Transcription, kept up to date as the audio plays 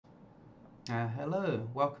Hello,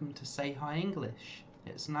 welcome to Say Hi English.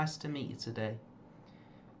 It's nice to meet you today.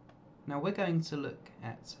 Now we're going to look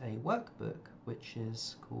at a workbook which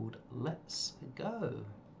is called Let's Go.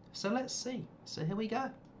 So let's see. So here we go.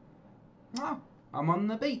 Oh, I'm on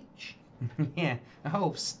the beach. Yeah.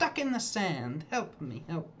 Oh, stuck in the sand. Help me,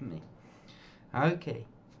 help me. Okay.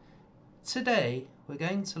 Today we're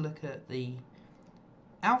going to look at the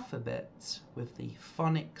alphabet with the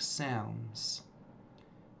phonic sounds.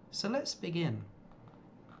 So let's begin.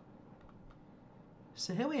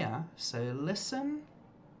 So here we are. So listen,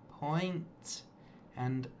 point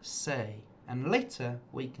and say, and later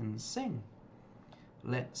we can sing.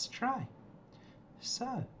 Let's try.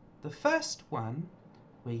 So the first one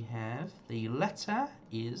we have, the letter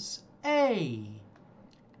is A.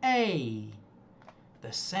 A.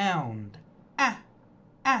 The sound A.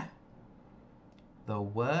 A. The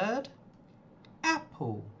word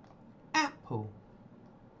apple. Apple.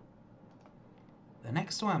 The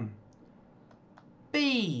next one,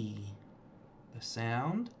 B. The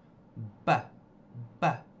sound B. B.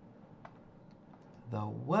 The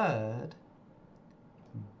word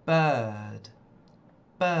bird.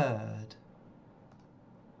 Bird.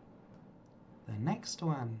 The next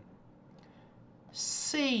one,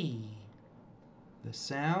 C. The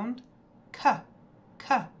sound K.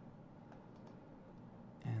 K.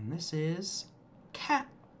 And this is cat.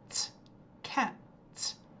 Cat.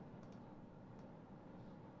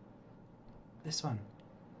 This one,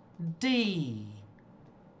 D.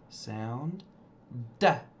 Sound D.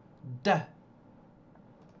 D.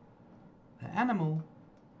 The animal,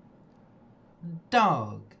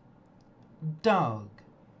 dog. Dog.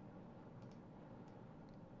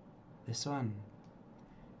 This one,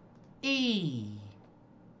 E.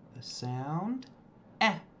 The sound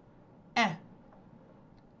E. E.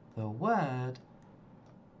 The word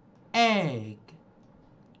egg.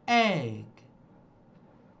 Egg.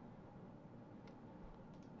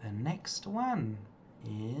 The next one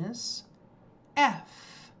is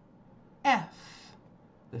F. F.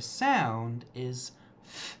 The sound is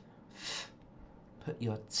F. F. Put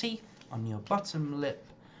your teeth on your bottom lip.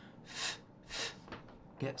 F. F.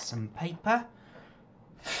 Get some paper.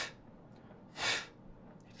 F. F.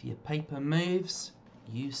 If your paper moves,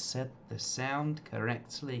 you said the sound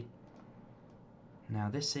correctly. Now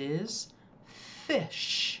this is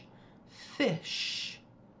fish. Fish.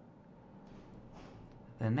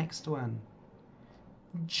 The next one,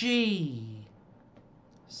 G.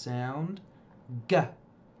 Sound G.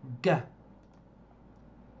 G.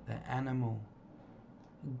 The animal,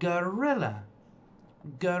 gorilla.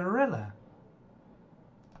 Gorilla.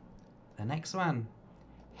 The next one,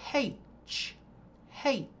 H.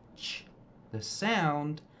 H. The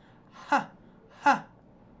sound H. H.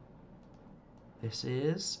 This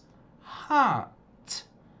is heart.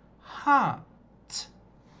 Heart.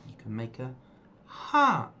 You can make a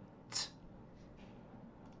heart.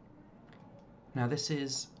 Now this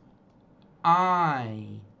is I.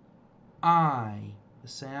 I. The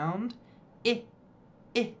sound I.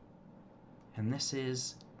 I. And this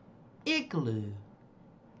is igloo.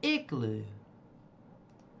 Igloo.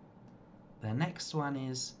 The next one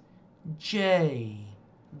is J.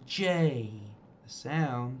 J. The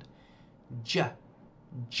sound J.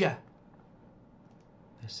 J.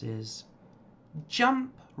 This is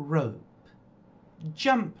jump rope.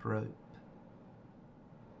 Jump rope.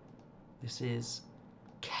 This is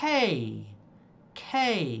K.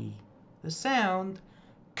 K. The sound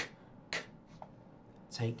K. K.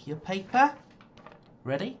 Take your paper.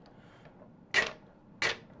 Ready? K.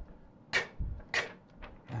 K. K. K.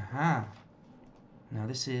 Aha. Now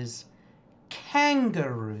this is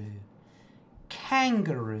kangaroo.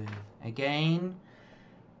 Kangaroo. Again.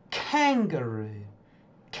 Kangaroo.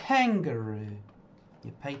 Kangaroo.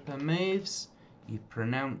 Your paper moves. You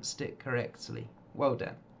pronounced it correctly. Well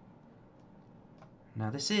done. Now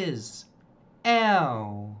this is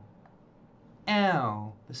L.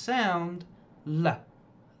 L. The sound L.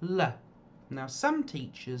 L. Now some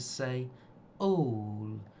teachers say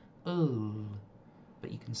all. All.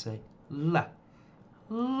 But you can say L.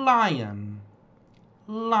 Lion.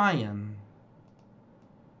 Lion.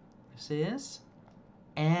 This is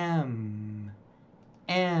M.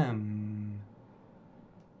 M.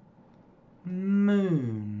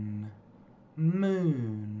 Moon.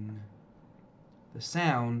 Moon. The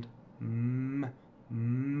sound M.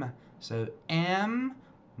 M. So M.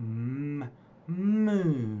 M.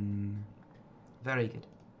 Moon. Very good.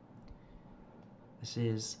 This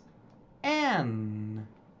is N.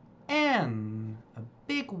 N. A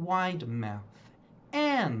big wide mouth.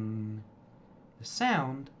 N. The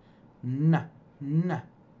sound N. N.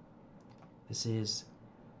 This is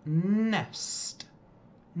nest,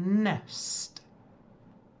 nest.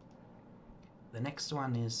 The next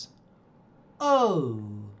one is O,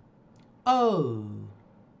 O.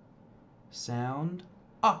 Sound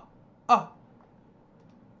ah, ah.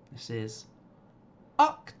 This is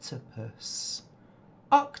octopus,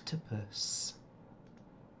 octopus.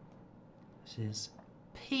 This is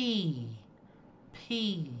P,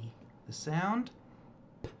 P. The sound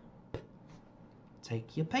p, p.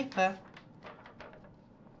 Take your paper.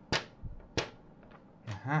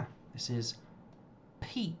 This is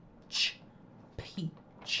peach,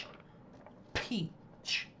 peach,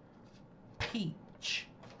 peach, peach.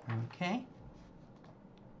 Okay.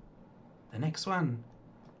 The next one,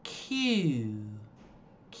 Q,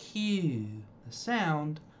 Q. The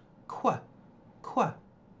sound qu, qu.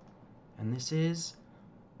 And this is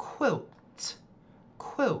quilt,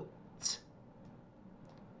 quilt.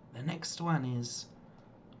 The next one is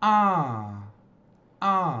R,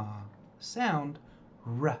 R. Sound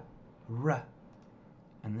r, r.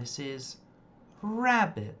 And this is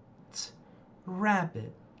rabbit,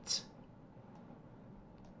 rabbit.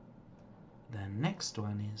 The next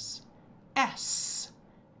one is S,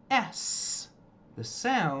 S. The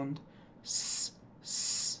sound s,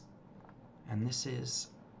 s. And this is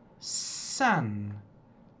sun,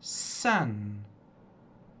 sun.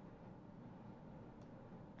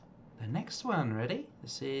 The next one, ready?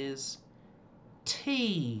 This is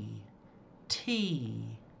T,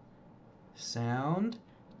 T. Sound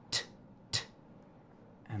t, t.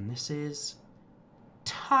 And this is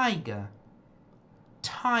tiger,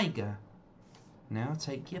 tiger. Now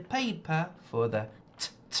take your paper for the t,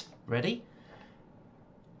 t. Ready?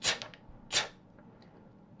 T, t.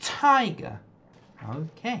 Tiger.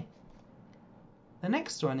 Okay. The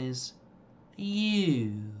next one is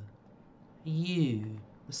U, U.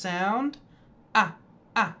 The sound ah,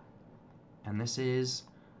 ah. And this is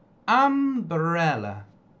umbrella,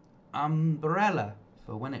 umbrella,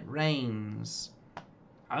 for when it rains.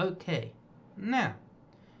 Okay, now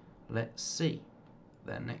let's see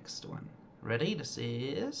the next one. Ready? This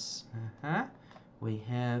is we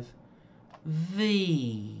have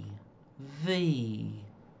V, V.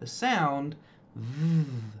 The sound v,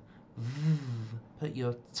 v. Put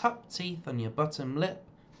your top teeth on your bottom lip.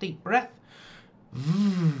 Deep breath.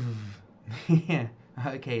 V. Yeah.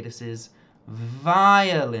 Okay, this is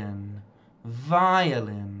violin,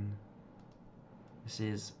 violin. This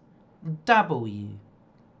is W,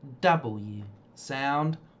 W.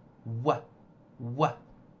 Sound w, w.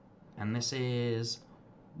 And this is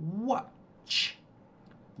watch,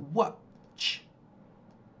 watch.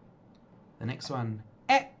 The next one,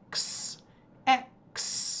 X,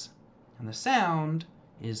 X. And the sound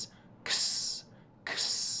is x,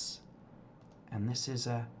 x. And this is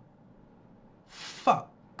a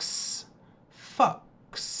fox,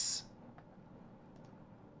 fox.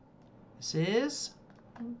 This is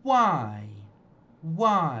Y,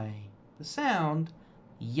 Y. The sound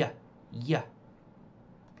y, y.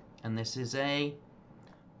 And this is a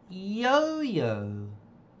yo-yo,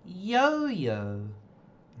 yo-yo.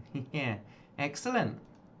 Yeah, excellent.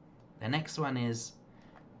 The next one is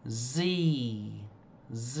Z,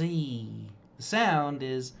 Z. The sound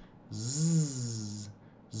is z,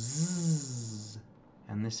 z.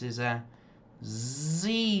 And this is a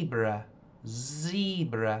zebra,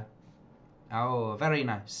 zebra. Oh, very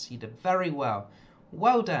nice. You did very well.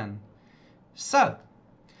 Well done. So,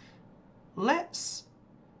 let's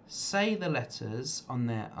say the letters on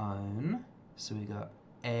their own. So we got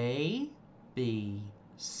A, B,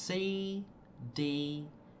 C, D,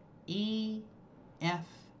 E, F,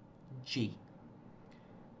 G.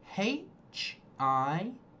 H,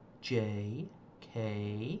 I, J,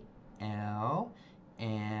 K, L,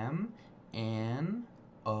 M, N,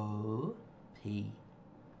 O, P.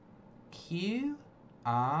 Q,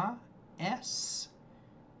 R, S,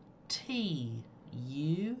 T,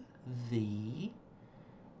 U, V,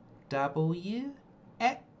 W,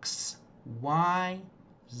 X, Y,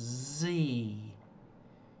 Z.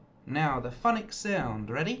 Now the phonic sound,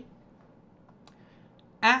 ready?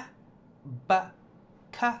 A, B,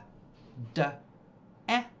 K, D, E,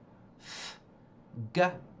 F, G, H, I,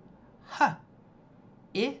 J,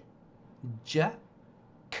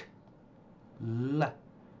 K,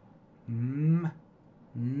 L, M,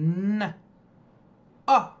 N,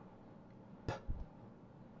 O, P,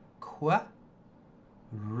 Q,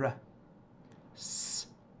 R, S,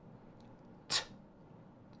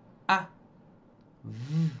 T, A, V,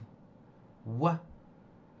 W, X,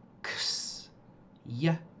 Y,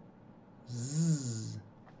 Z.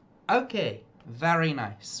 Okay, very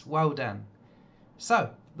nice. Well done.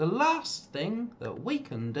 So, the last thing that we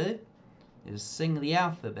can do is sing the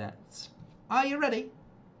alphabet. Are you ready?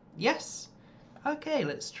 Yes? Okay,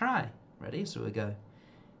 let's try. Ready? So we go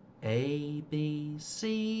A, B,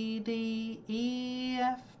 C, D, E,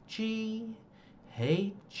 F, G,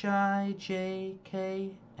 H, I, J, K,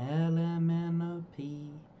 L, M, N, O, P,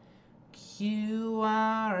 Q,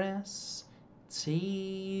 R, S, T,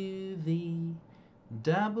 U, V,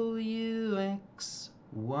 W, X,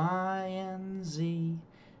 Y, and Z.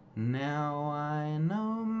 Now I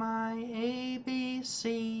know my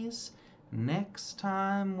ABCs. Next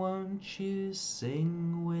time won't you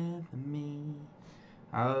sing with me?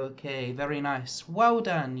 Okay, very nice. Well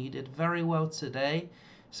done. You did very well today.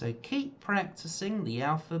 So keep practicing the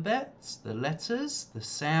alphabet, the letters, the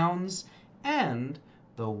sounds, and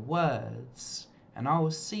the words. And I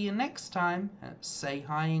will see you next time at Say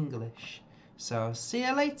Hi English. So I'll see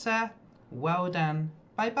you later. Well done.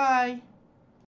 Bye bye.